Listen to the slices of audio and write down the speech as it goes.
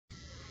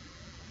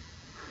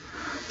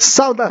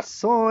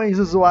Saudações,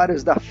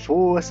 usuários da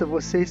força,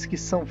 vocês que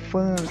são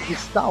fãs de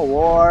Star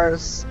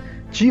Wars,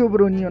 Tio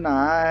Bruninho na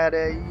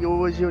área, e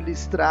hoje eu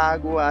lhes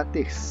trago a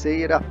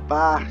terceira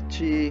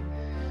parte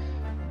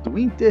do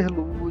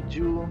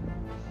interlúdio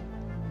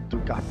do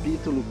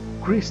capítulo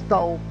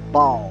Crystal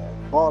Ball,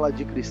 bola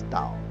de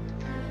cristal.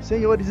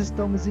 Senhores,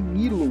 estamos em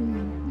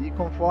ILUM, e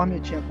conforme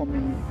eu tinha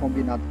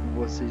combinado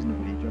com vocês no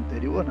vídeo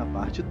anterior, na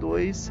parte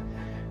 2,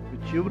 o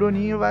Tio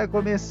Bruninho vai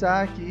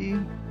começar aqui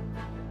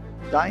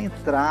da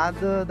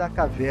entrada da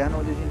caverna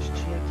onde a gente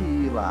tinha que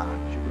ir lá.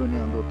 O Tio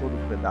Bruninho andou todo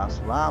um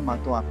pedaço lá,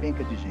 matou uma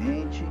penca de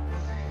gente.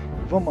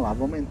 Vamos lá,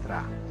 vamos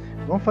entrar.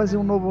 Vamos fazer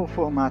um novo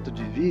formato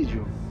de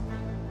vídeo.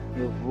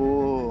 Eu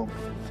vou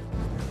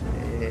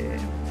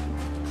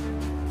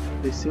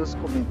descer os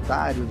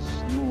comentários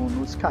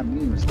nos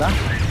caminhos, tá? Que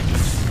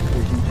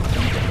a gente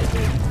tem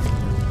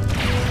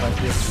para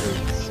fazer as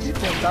coisas. E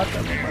tentar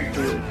também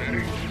manter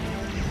aqui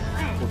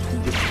um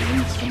pouquinho de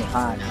experiência no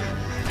rádio.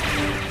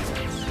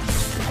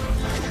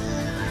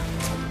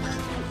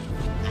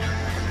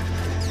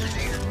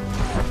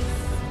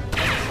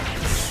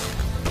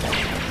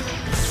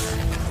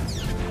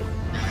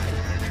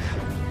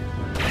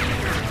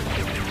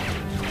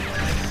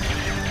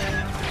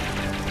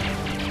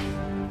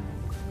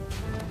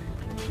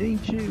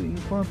 Gente,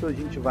 enquanto a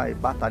gente vai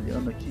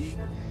batalhando aqui,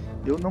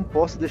 eu não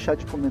posso deixar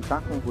de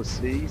comentar com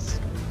vocês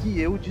que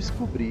eu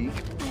descobri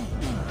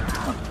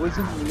uma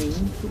coisa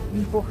muito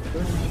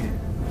importante.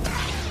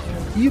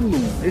 ILUM,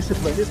 esse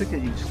planeta que a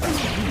gente está aqui,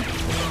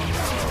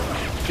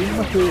 tem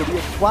uma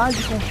teoria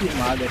quase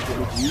confirmada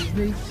pelo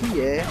Disney,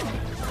 que é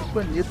o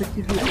planeta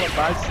que virou a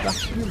base Star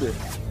Killer.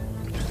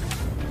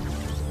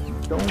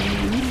 Então, o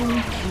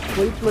ILUM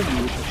foi o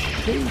planeta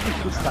cheio de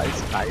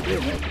cristais Kyber,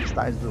 né,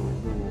 cristais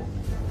do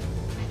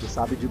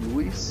sabe de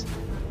luz.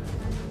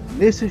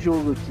 Nesse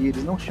jogo aqui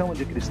eles não chamam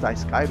de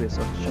cristais Kyber,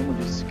 só chamam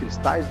de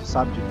cristais do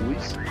sabre de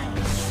luz.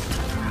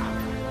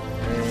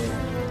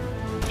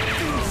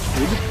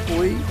 Ele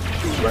foi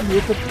o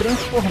planeta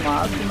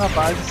transformado na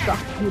base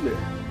Starkiller.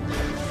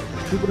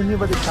 O Bruninho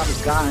vai deixar no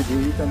card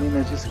e também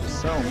na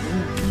descrição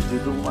um vídeo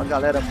de uma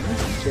galera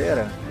muito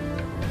fera,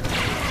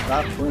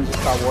 tá? Fãs de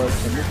Star Wars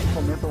também, que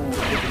comentam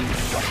sobre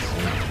isso.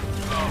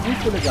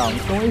 Muito legal.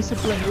 Então esse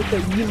planeta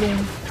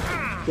ILUM,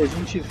 que a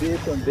gente vê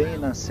também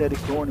na série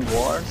Clone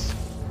Wars,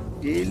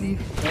 ele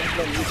é um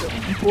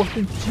planeta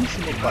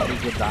importantíssimo para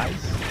os Jedi,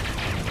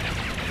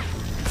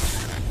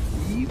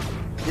 e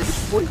ele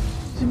foi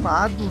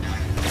dizimado.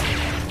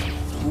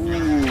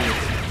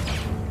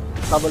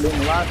 Estava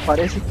lendo lá,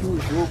 parece que o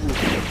jogo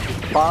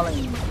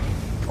Fallen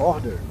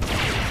Order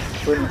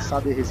foi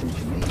lançado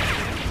recentemente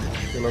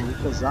pela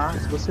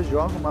LucasArts. Você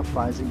joga uma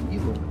fase em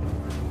ILUM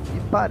e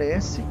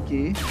parece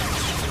que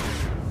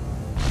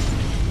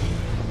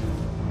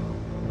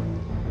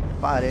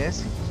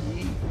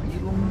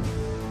ILUM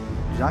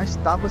já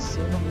estava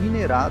sendo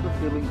minerado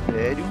pelo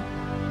Império,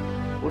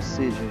 ou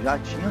seja, já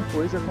tinha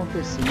coisa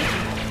acontecendo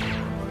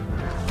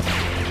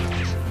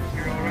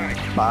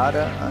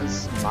para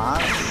as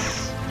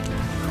más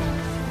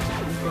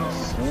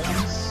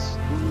intenções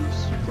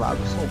do lado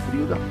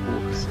sombrio da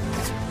força.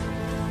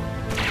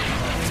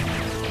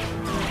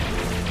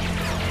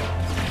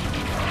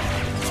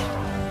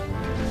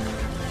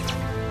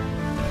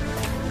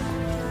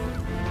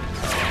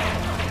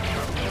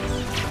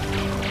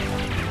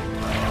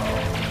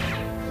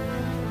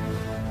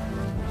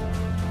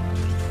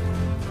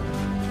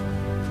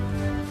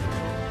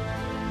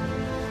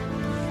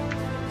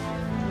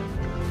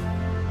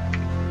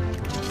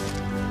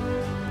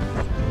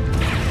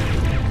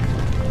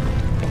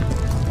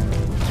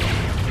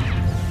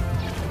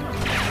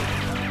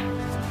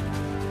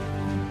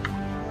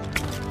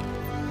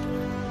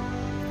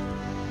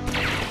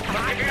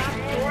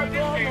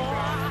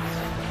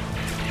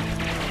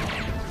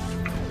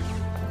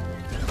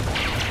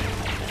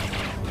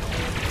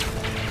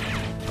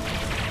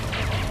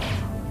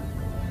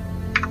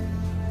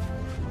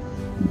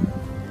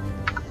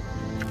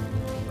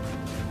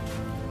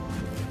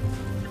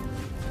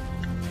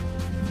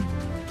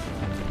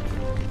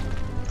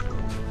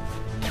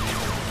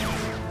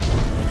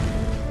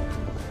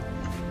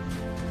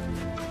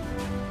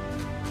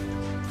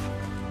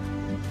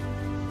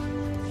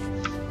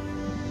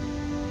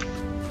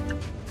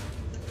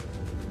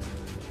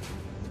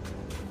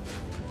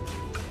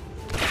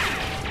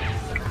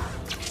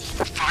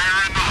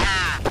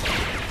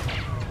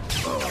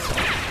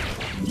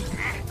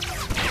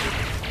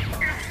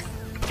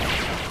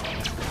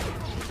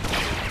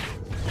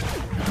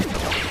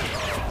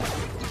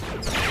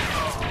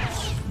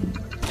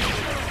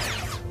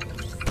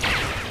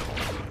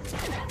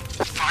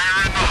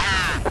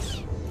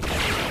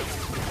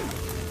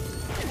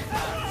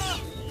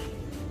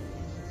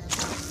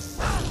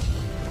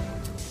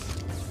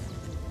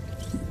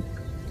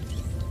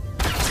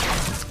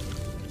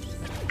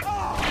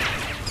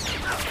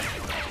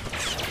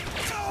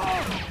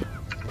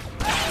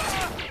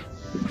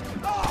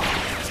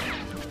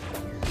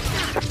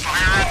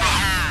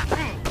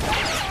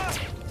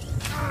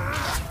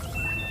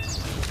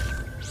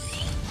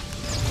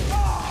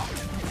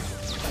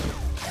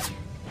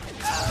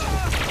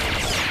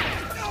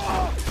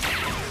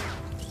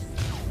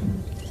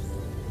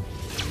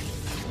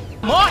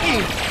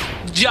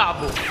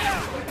 diabo!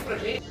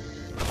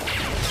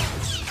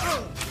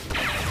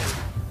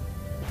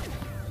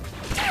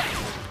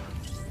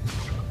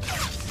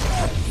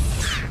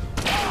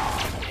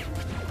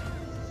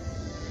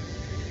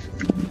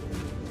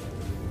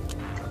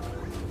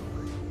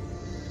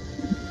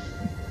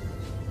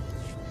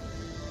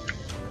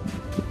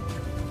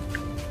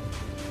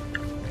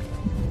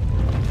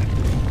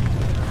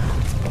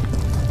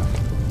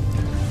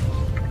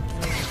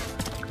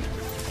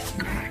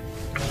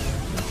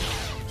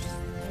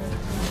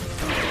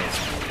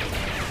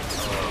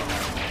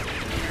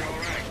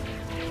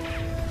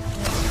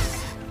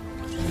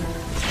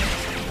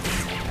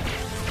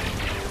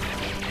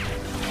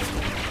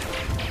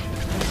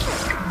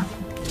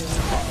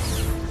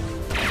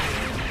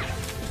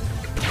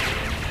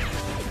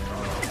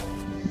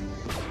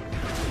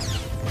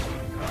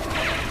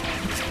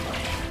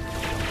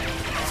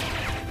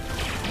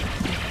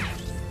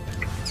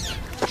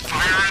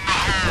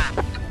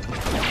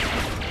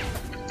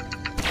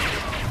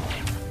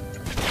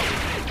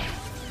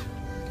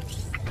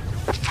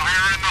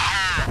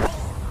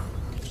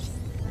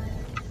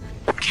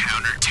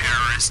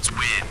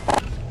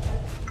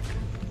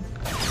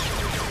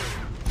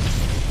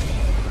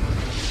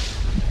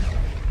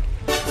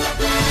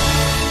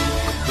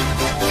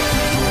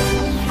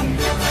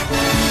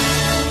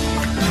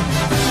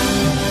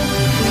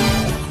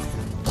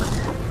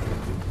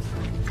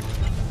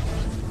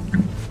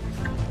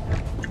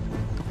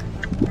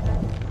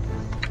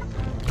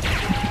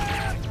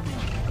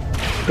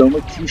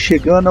 Estamos aqui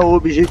chegando ao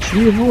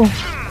objetivo.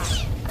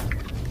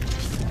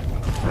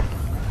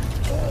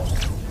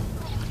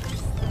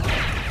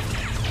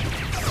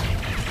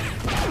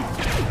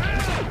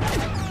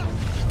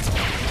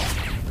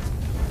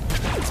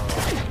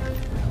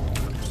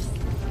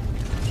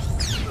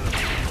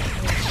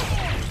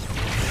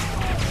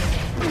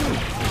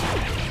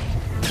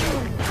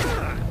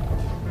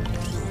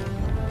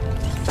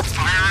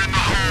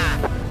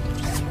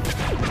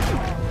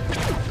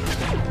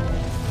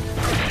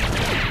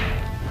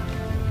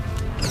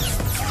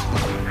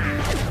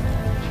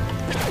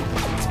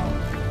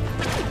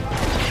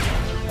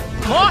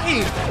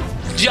 Morre,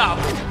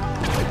 diabo!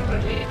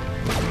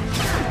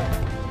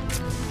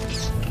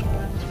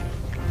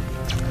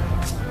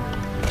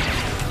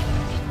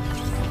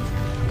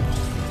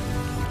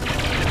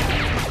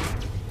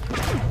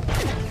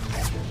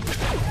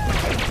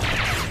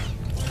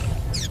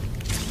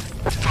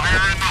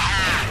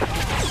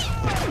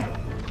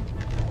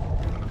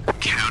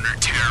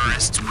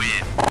 Counter-terrorists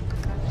win.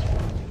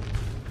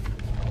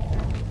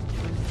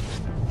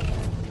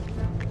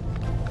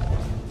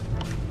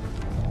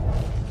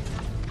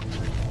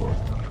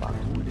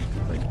 Bagulho que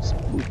vai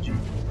explodir.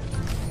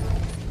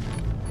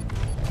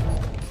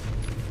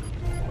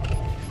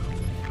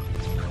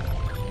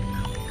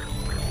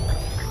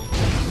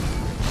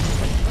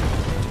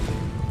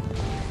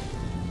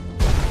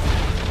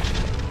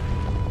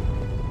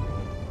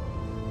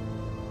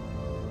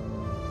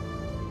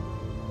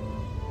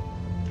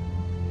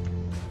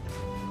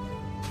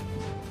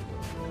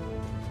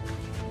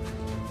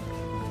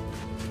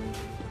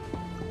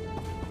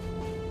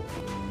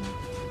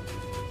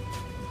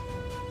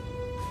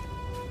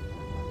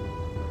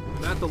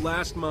 I'm at the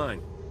last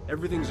mine.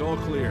 Everything's all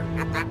clear.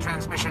 Get that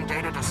transmission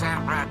data to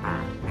Sam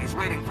Bradburn. He's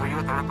waiting for you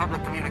at the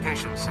Republic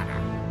Communications Center.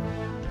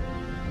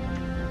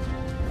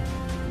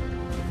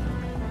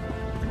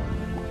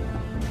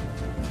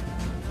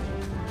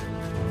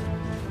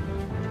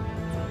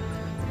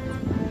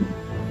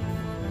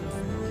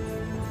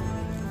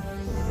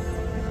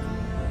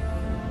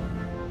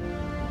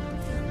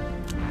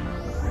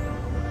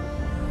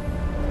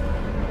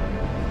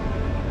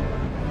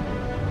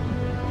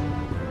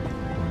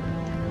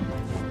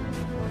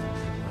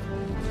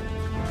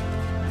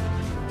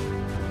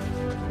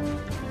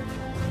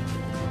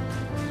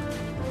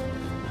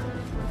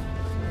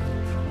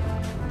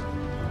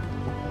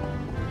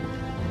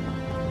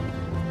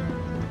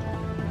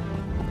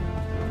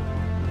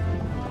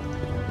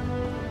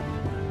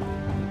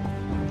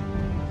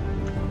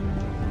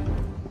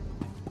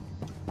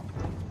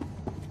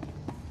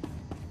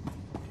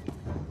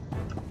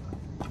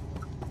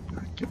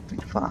 Aqui eu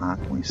tenho que falar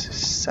com esse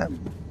Sam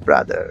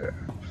Brother.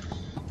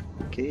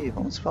 Ok,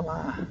 vamos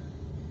falar.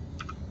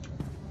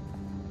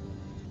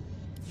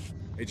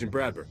 Agent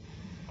Bradburn,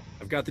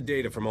 I've got the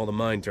data from all the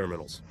mine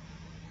terminals.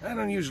 I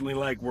don't usually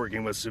like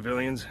working with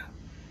civilians.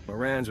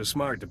 Morans are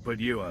smart to put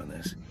you on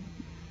this.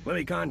 Let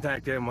me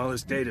contact him while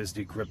this data's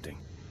decrypting.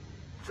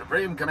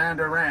 Supreme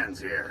Commander Rand's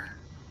here.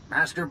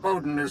 Master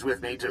Bowden is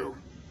with me, too.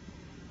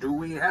 Do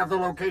we have the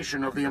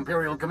location of the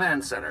Imperial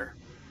Command Center?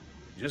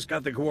 Just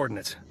got the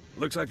coordinates.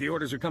 Looks like the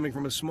orders are coming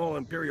from a small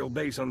Imperial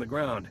base on the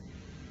ground.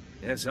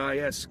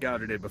 SIS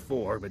scouted it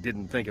before, but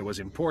didn't think it was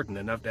important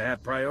enough to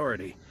have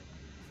priority.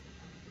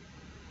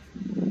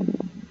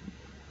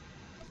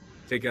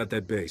 Take out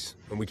that base,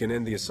 and we can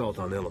end the assault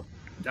on ILUM.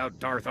 Doubt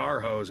Darth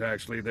Arho's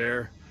actually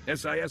there.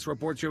 SIS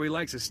reports show he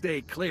likes to stay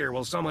clear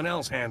while someone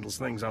else handles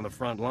things on the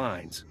front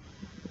lines.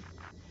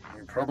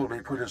 He probably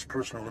put his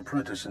personal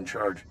apprentice in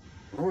charge.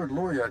 Lord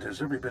Loyat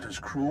is every bit as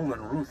cruel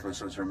and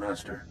ruthless as her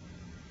master.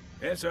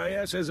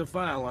 SIS has a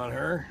file on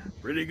her.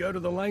 Pretty good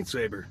with the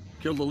lightsaber.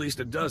 Killed at least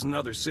a dozen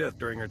other Sith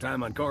during her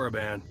time on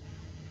Korriban.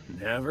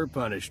 Never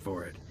punished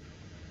for it.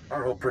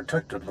 Arho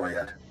protected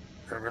Loyat.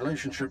 Their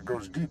relationship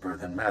goes deeper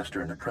than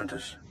master and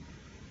apprentice.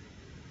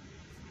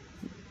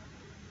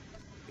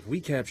 If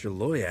we capture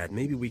Loyat,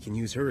 maybe we can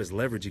use her as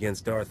leverage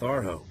against Darth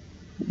Arho.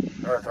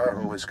 Darth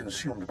Arho is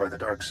consumed by the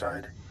dark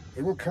side.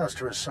 He will cast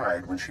her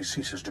aside when she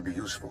ceases to be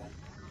useful.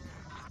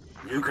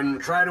 You can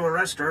try to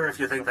arrest her if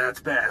you think that's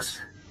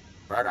best,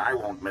 but I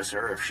won't miss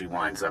her if she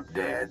winds up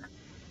dead.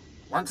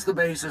 Once the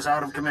base is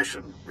out of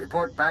commission,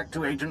 report back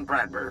to Agent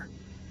Bradber.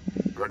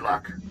 Good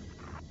luck.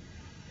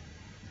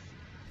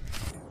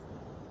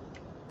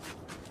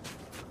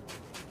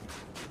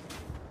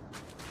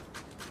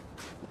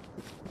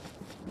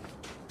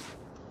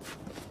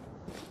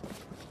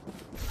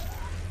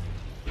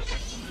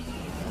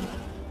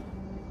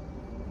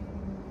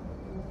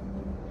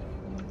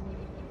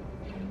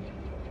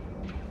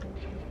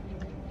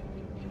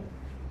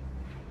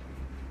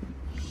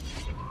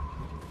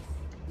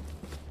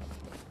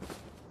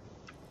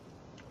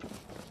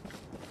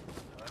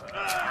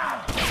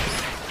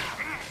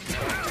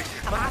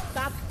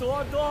 Mata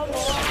todo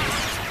mundo!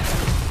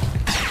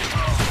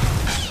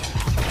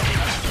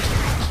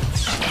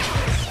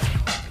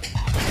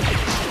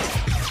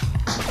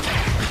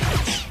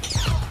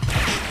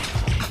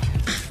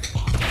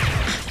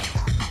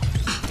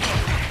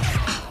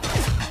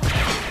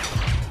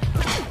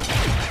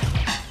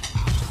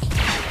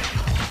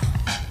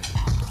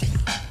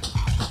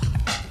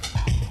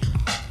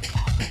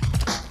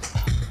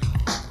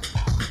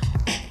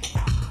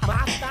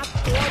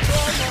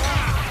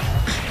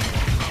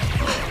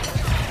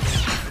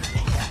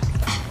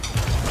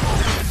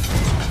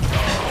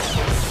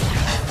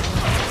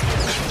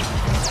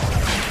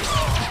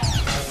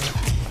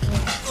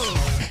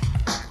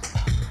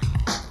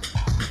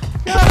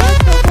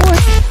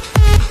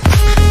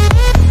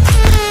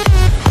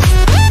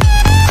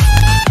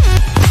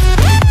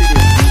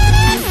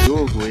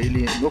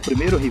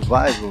 Primeiro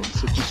revival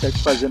você consegue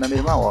fazer na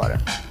mesma hora.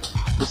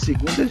 O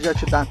segundo ele já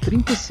te dá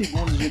 30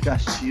 segundos de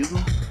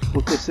castigo.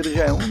 O terceiro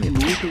já é 1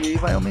 minuto e aí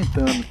vai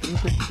aumentando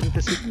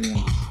 30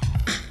 segundos.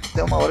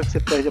 Até uma hora que você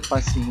perde a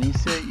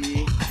paciência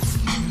e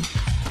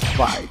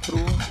vai pro...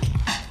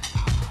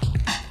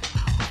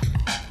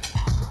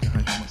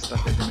 arranjar uma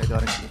estratégia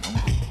melhor aqui.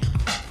 Vamos ver.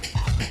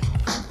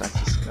 Aumentar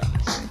esses caras.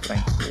 Vou entrar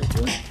em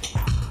fogo.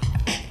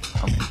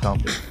 Aumentar o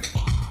meu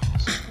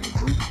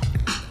escudo.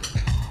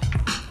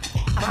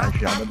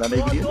 Rajada da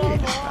alegria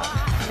deles, cara.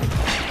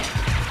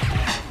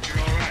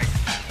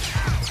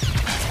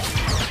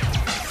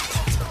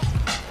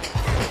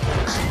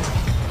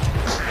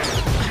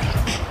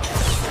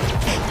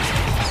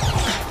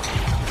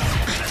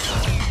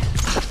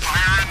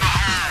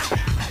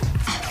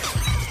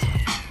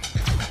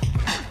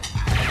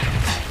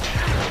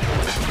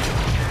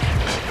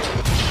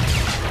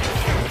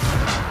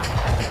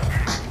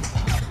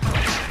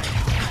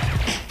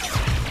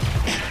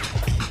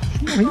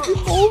 Morri de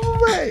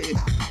novo, velho.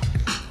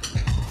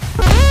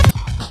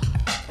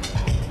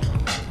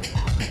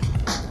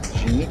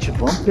 Gente,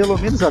 vamos pelo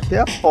menos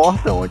até a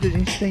porta onde a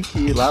gente tem que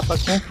ir lá para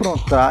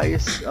confrontar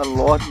a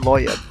Lord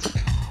Loyat.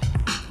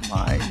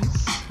 Mas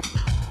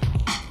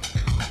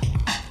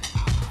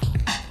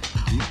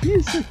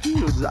difícil aqui,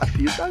 o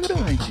desafio tá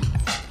grande.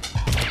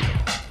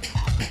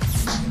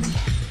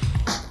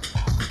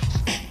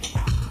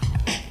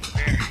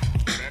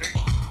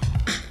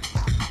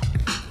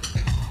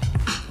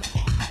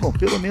 Bom,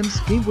 pelo menos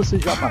quem você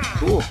já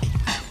matou,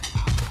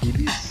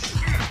 eles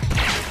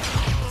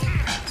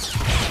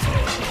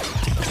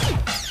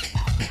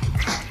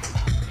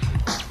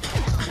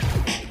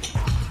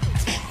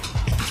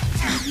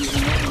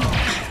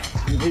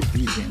não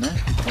revivem, né?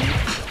 Então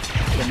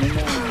também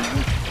não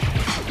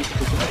fica um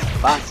pouco mais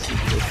fácil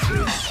de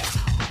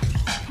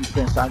você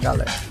enfrentar a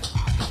galera.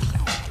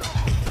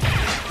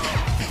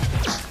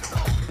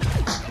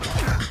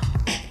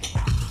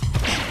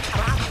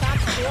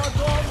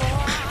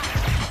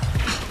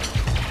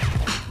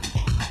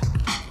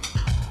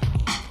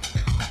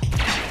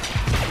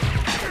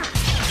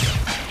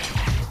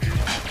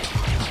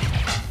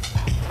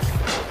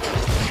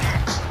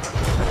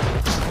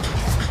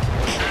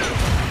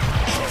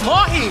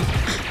 Morre,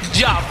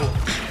 diabo!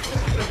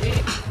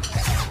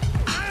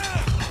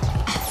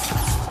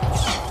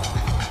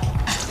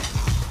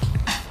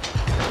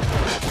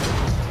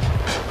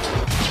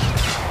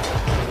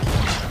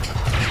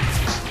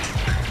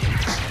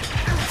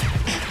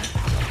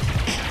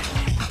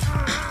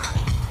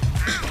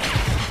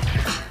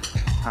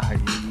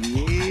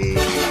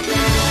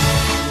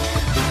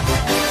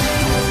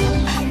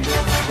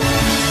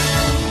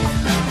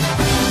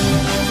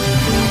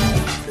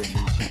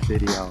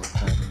 Imperial,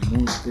 cara,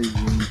 muita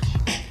gente.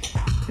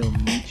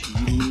 Realmente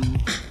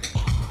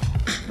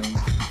é um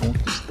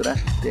ponto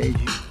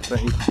estratégico para a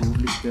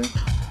República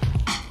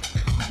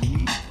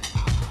e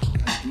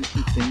a gente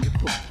entende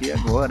por que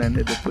agora,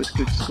 né? Depois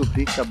que eu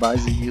descobri que a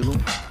base ILUM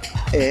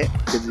quer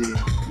dizer,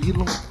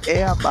 ILUM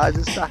é a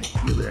base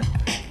Starkiller.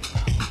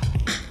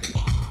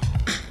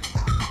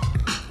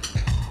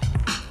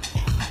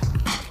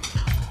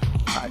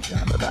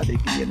 Rajada da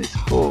alegria nesse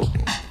povo.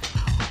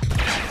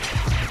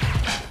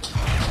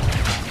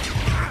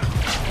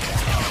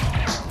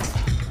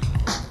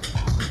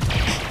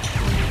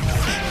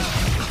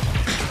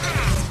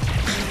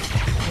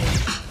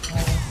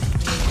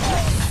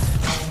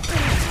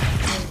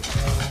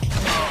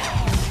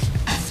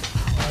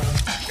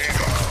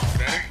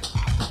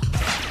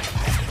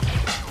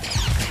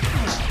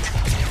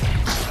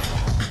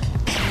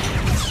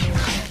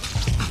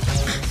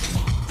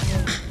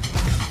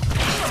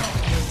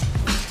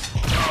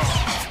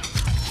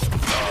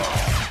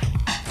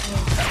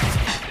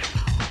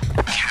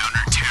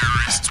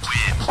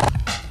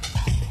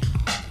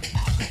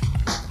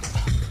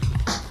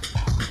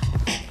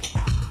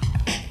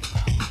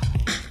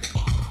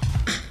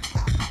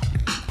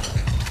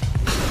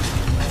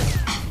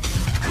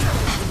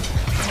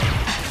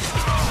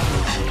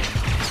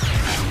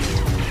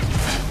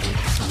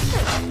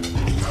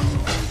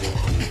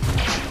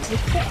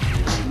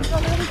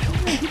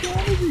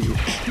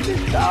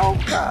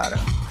 Cara,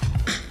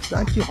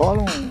 será que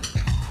rolam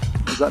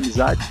as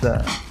amizades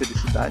da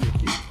felicidade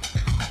aqui?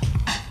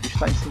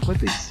 Está em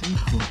 55,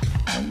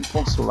 vamos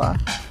consular.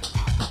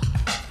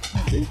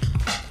 Vamos ver.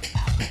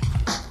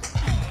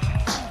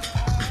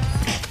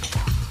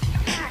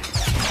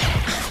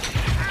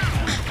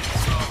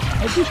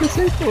 O bicho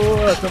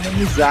aceitou, essa uma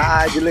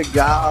amizade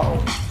legal.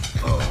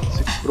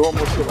 Se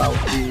promocionar o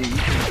que?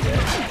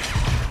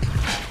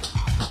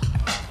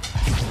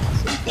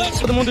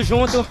 Todo mundo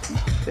junto.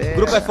 O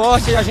grupo é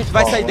forte e a gente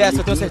vai sair dessa,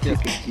 eu tenho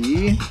certeza.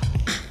 Aqui.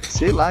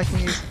 Sei lá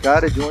quem é esse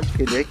cara, de onde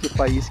que ele é, que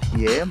país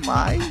que é,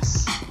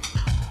 mas...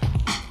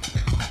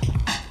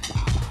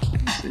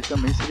 Não sei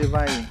também se ele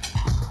vai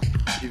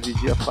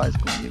dividir a fase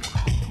comigo.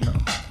 Não.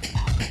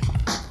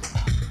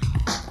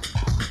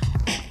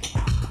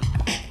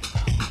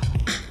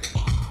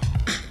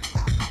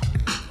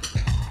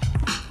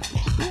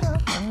 Vou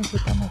esperar, cara. Você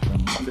tá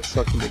matando. Olha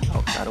só que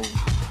legal, cara. O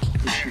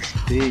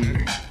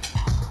XP.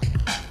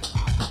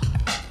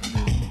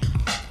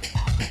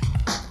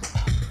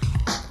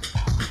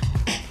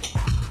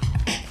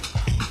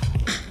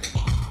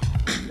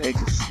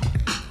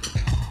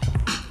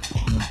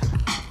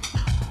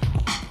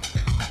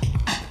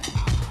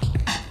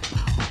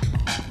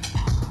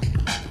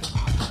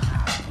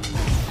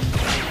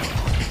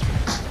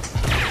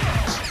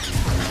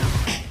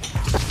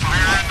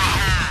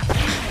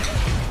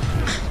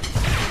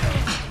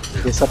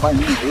 Essa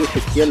barrinha roxa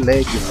aqui é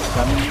lag,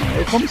 tá?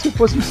 É como se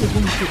fosse um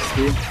segundo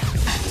XP.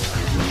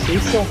 Não sei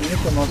se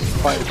aumenta o nosso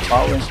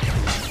firepower.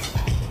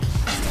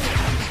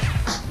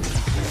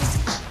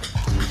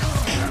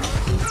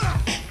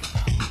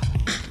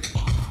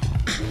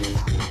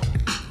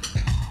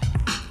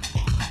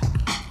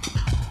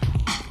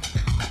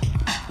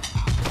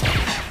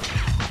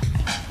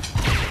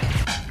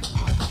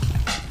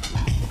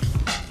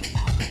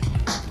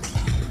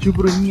 Tio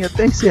Bruninho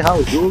até encerrar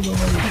o jogo,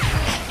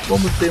 mas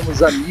como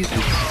temos amigos,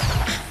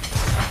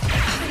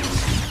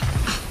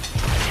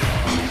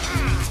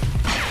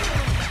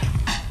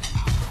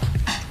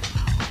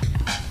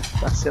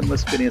 tá sendo uma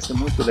experiência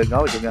muito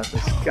legal jogar com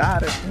esse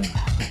cara, né?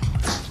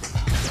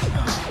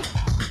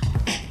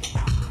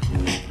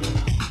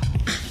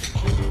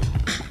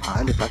 Ah,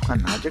 ele tá com a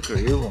Nadia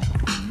Grill.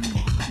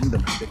 Linda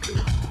Nadia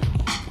Grill.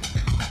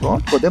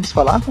 Pronto, podemos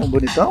falar com o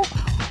bonitão?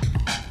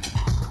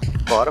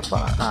 Bora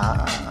falar.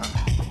 Ah.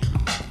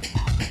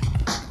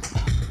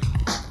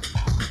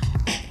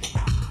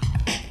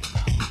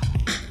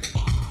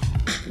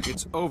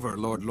 It's over,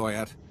 Lord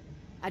Loyat.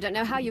 I don't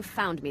know how you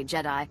found me,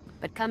 Jedi,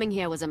 but coming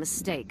here was a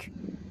mistake.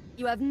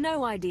 You have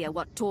no idea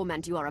what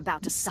torment you are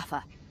about to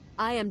suffer.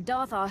 I am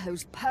Darth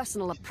Arho's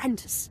personal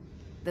apprentice.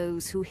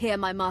 Those who hear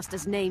my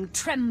master's name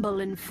tremble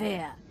in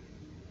fear.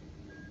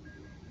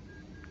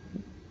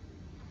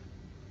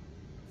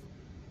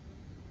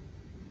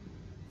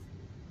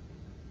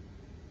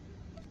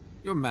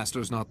 Your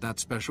master's not that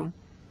special.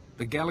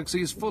 The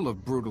galaxy is full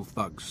of brutal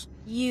thugs.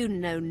 You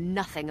know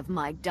nothing of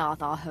my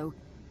Darth Arho.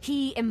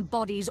 He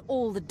embodies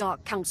all the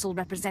Dark Council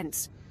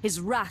represents.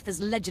 His wrath is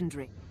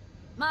legendary.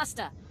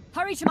 Master,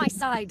 hurry to my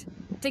side.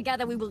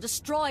 Together we will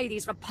destroy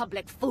these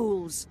Republic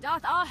fools.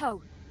 Darth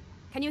Arho,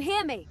 can you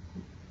hear me?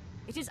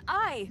 It is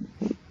I,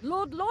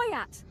 Lord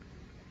Loyat.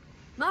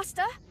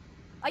 Master,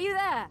 are you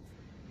there?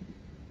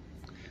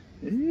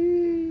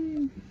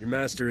 Your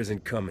master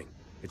isn't coming.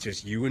 It's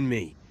just you and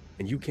me.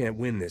 And you can't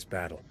win this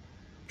battle.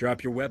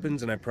 Drop your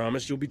weapons and I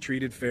promise you'll be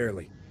treated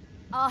fairly.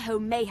 Arho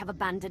may have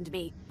abandoned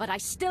me, but I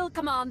still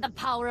command the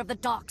power of the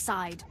dark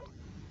side.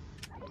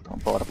 Então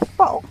bora pro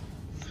pau.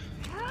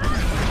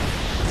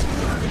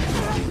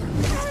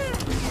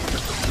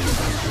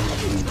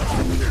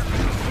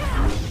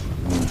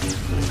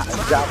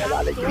 Já vai dar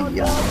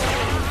alegria.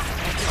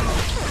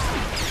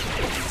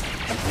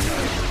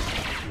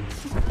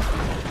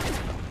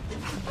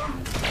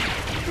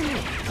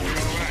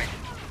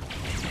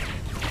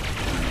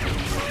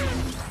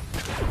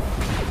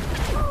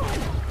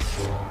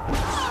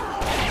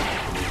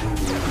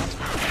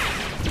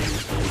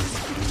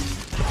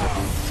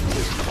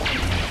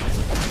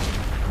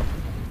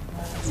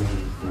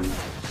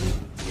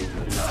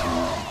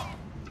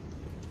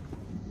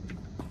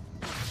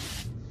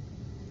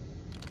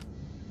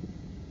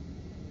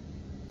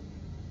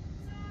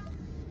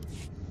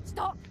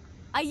 Stop!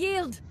 I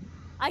yield!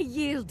 I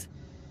yield!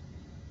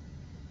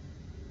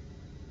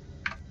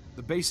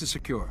 The base is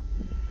secure.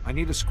 I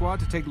need a squad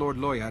to take Lord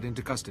Loyat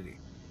into custody.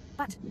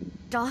 But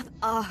Darth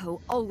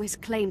Aho always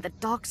claimed the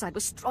dark side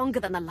was stronger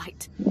than the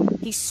light.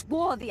 He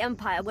swore the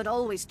Empire would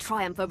always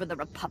triumph over the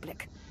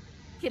Republic.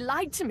 He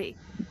lied to me.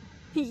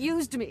 He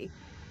used me.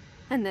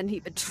 And then he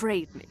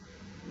betrayed me.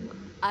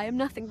 I am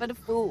nothing but a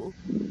fool.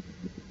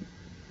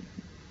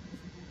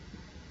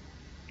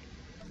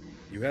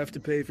 You have to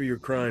pay for your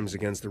crimes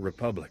against the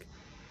Republic.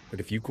 But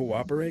if you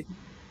cooperate,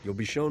 you'll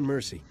be shown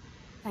mercy.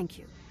 Thank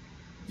you.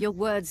 Your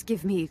words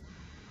give me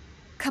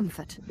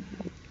comfort.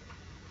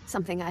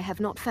 Something I have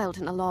not felt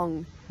in a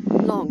long,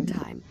 long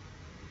time.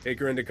 Take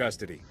her into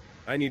custody.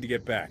 I need to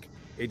get back.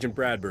 Agent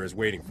Bradbury is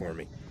waiting for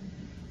me.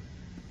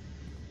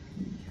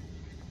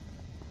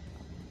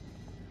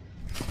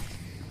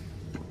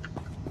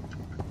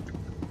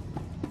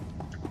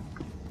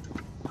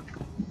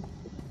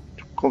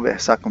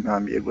 Conversar com meu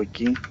amigo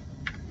aqui.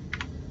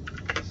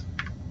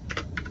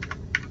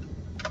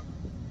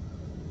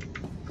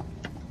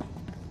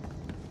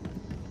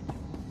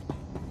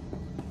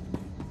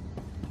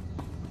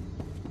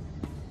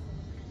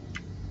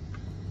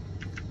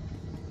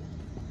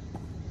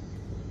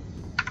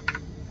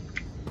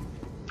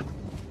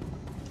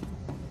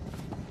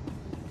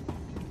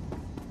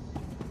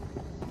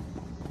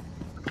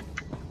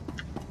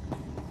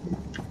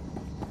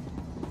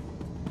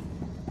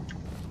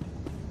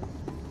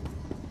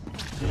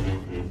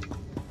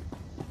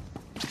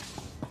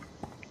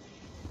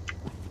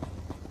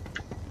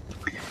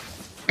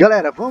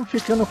 Galera, vamos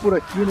ficando por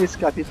aqui nesse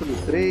capítulo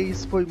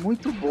 3. Foi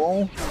muito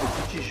bom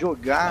a gente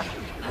jogar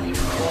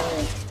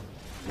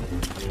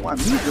com um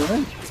amigo,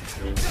 né?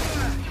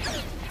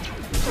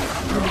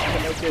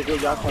 Como eu queria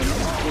jogar com amigo,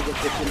 teve a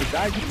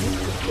oportunidade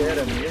muito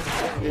sincera mesmo.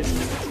 Vamos ver se eu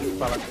consigo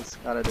falar com esse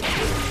cara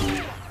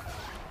depois.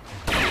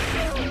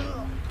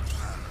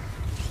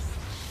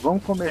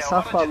 Vamos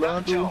começar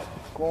falando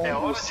com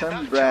o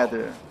Sam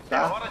Brother,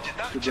 tá?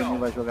 Que o Bruninho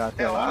vai jogar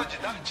até lá.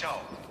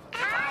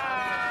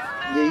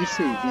 E é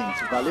isso aí,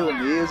 gente. Valeu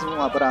mesmo.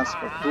 Um abraço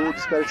para todos.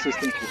 Espero que vocês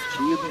tenham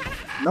curtido.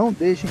 Não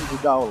deixem de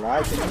dar o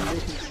like. Não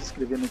deixem de se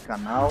inscrever no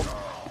canal.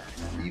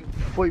 E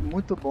foi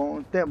muito bom.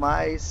 Até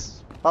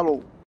mais. Falou!